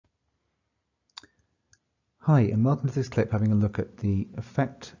Hi, and welcome to this clip having a look at the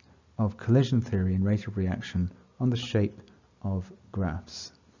effect of collision theory and rate of reaction on the shape of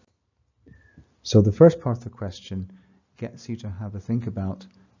graphs. So the first part of the question gets you to have a think about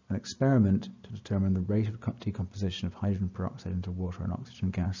an experiment to determine the rate of decomposition of hydrogen peroxide into water and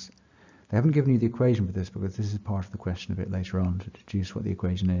oxygen gas. They haven't given you the equation for this because this is part of the question a bit later on to deduce what the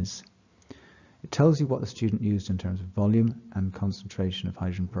equation is. It tells you what the student used in terms of volume and concentration of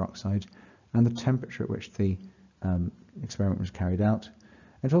hydrogen peroxide and the temperature at which the experiment was carried out.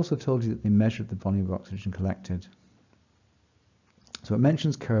 It also told you that they measured the volume of oxygen collected. So it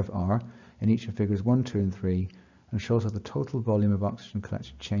mentions curve R in each of figures 1, 2 and 3 and shows how the total volume of oxygen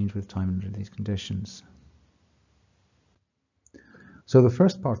collected changed with time under these conditions. So the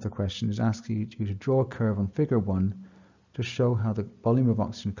first part of the question is asking you to draw a curve on figure 1 to show how the volume of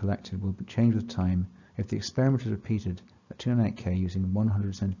oxygen collected will change with time if the experiment is repeated at 298 K using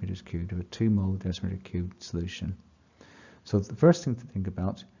 100 centimeters cubed of a 2 mole decimeter cubed solution. So the first thing to think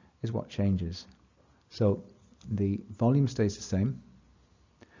about is what changes. So the volume stays the same,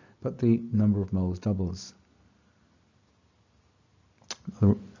 but the number of moles doubles.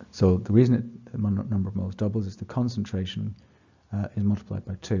 So the reason the number of moles doubles is the concentration is multiplied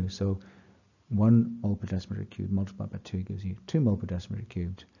by 2. So 1 mole per decimeter cubed multiplied by 2 gives you 2 mole per decimeter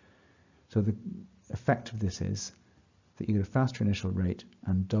cubed. So the effect of this is that you get a faster initial rate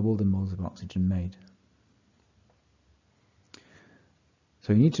and double the moles of oxygen made.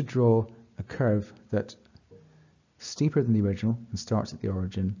 So you need to draw a curve that's steeper than the original and starts at the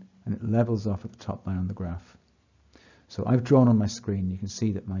origin, and it levels off at the top line on the graph. So I've drawn on my screen, you can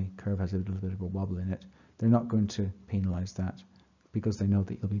see that my curve has a little bit of a wobble in it. They're not going to penalize that because they know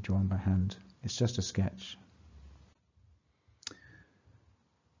that you'll be drawing by hand. It's just a sketch.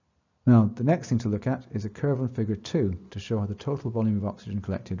 Now, the next thing to look at is a curve on figure 2 to show how the total volume of oxygen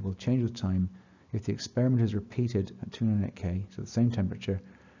collected will change with time if the experiment is repeated at 298 K, so the same temperature,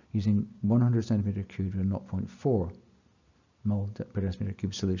 using 100 centimeter cubed of 0.4 mole per decimeter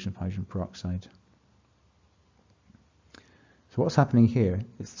cubed solution of hydrogen peroxide. So what's happening here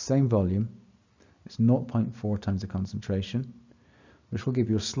is the same volume, it's 0.4 times the concentration, which will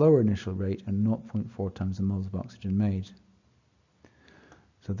give you a slower initial rate and 0.4 times the moles of oxygen made.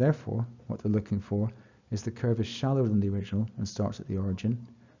 So therefore, what they're looking for is the curve is shallower than the original and starts at the origin.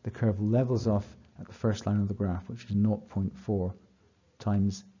 The curve levels off at the first line of the graph, which is 0.4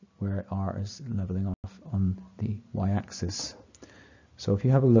 times where R is leveling off on the y-axis. So if you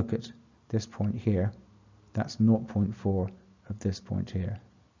have a look at this point here, that's 0.4 of this point here.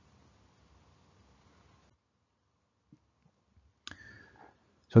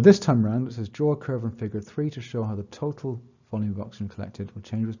 So this time round, it says draw a curve on figure 3 to show how the total volume of oxygen collected will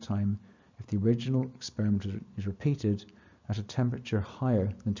change with time if the original experiment is repeated at a temperature higher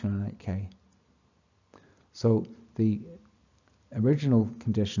than 298 K. So the original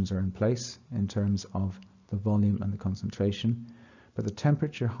conditions are in place in terms of the volume and the concentration, but the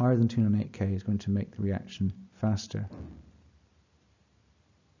temperature higher than 298 K is going to make the reaction faster.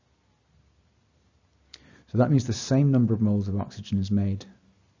 So that means the same number of moles of oxygen is made.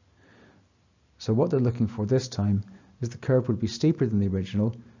 So what they're looking for this time is the curve would be steeper than the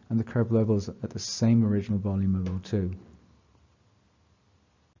original and the curve levels at the same original volume of O2.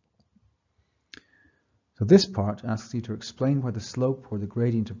 So this part asks you to explain why the slope or the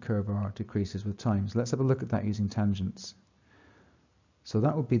gradient of curve R decreases with time. So let's have a look at that using tangents. So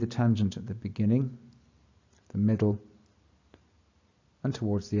that would be the tangent at the beginning, the middle, and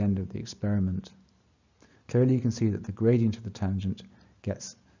towards the end of the experiment. Clearly you can see that the gradient of the tangent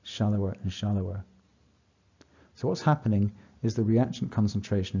gets shallower and shallower. So what's happening is the reactant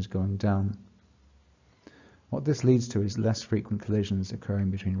concentration is going down. What this leads to is less frequent collisions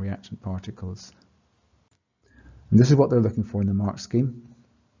occurring between reactant particles. And this is what they're looking for in the mark scheme.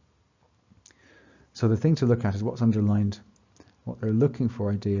 So the thing to look at is what's underlined, what they're looking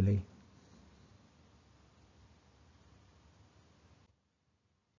for ideally.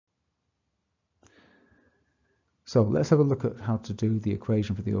 So let's have a look at how to do the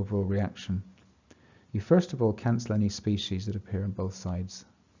equation for the overall reaction. You first of all cancel any species that appear on both sides.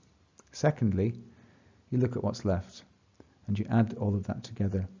 Secondly, you look at what's left and you add all of that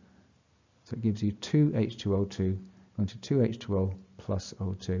together. So it gives you 2H2O2 going to 2H2O plus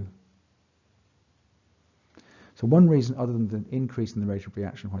O2. So one reason other than the increase in the rate of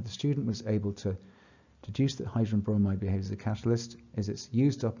reaction why the student was able to deduce that hydrogen bromide behaves as a catalyst is it's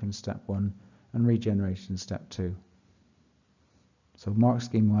used up in step 1 and regenerated in step 2. So mark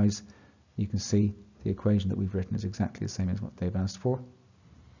scheme wise, you can see the equation that we've written is exactly the same as what they've asked for.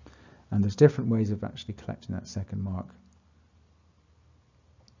 And there's different ways of actually collecting that second mark.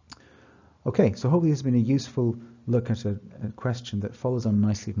 Okay, so hopefully this has been a useful look at a question that follows on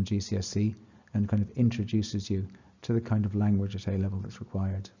nicely from GCSE and kind of introduces you to the kind of language at A level that's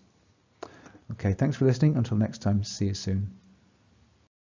required. Okay, thanks for listening. Until next time, see you soon.